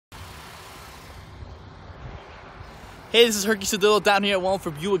Hey, this is Herky Cedillo down here at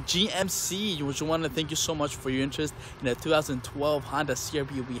Wallingford Buick GMC. Which I want to thank you so much for your interest in the 2012 Honda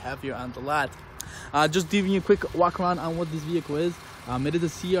CRV we have here on the lot. Just giving you a quick walk around on what this vehicle is. It is a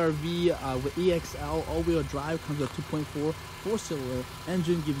CRV with EXL all-wheel drive. Comes with a 2.4 four-cylinder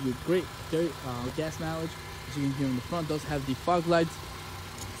engine, gives you great gas mileage. As you can hear in the front, does have the fog lights.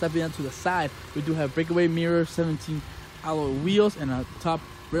 Stepping on to the side, we do have breakaway mirror, 17 alloy wheels, and a top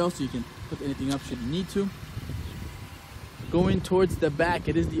rail so you can put anything up should you need to. Going towards the back,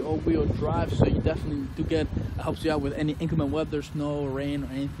 it is the all-wheel drive, so you definitely do get, it helps you out with any inclement weather, snow, rain, or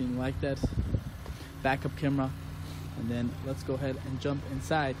anything like that. Backup camera, and then let's go ahead and jump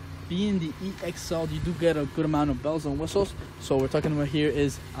inside. Being the EXL, you do get a good amount of bells and whistles. So we're talking about here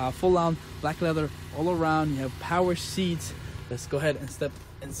is full-on black leather all around. You have power seats. Let's go ahead and step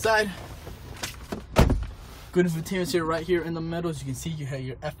inside. Good infotainment here, right here in the middle. As you can see, you have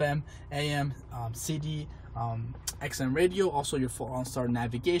your FM, AM, CD, XM radio, also your full OnStar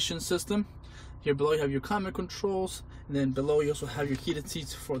navigation system. Here below you have your climate controls, and then below you also have your heated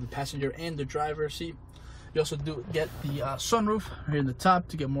seats for the passenger and the driver's seat. You also do get the sunroof here in the top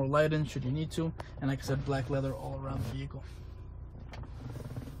to get more light in should you need to, and like I said, black leather all around the vehicle.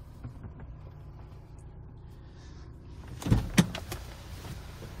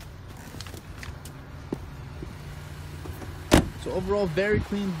 So overall, very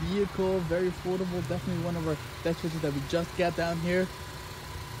clean vehicle, very affordable, definitely one of our best features that we just got down here.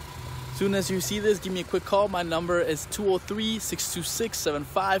 As soon as you see this, give me a quick call. My number is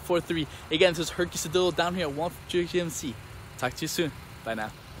 203-626-7543. Again, this is Herky Cedillo down here at Wallingford GMC. Talk to you soon. Bye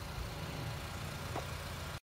now.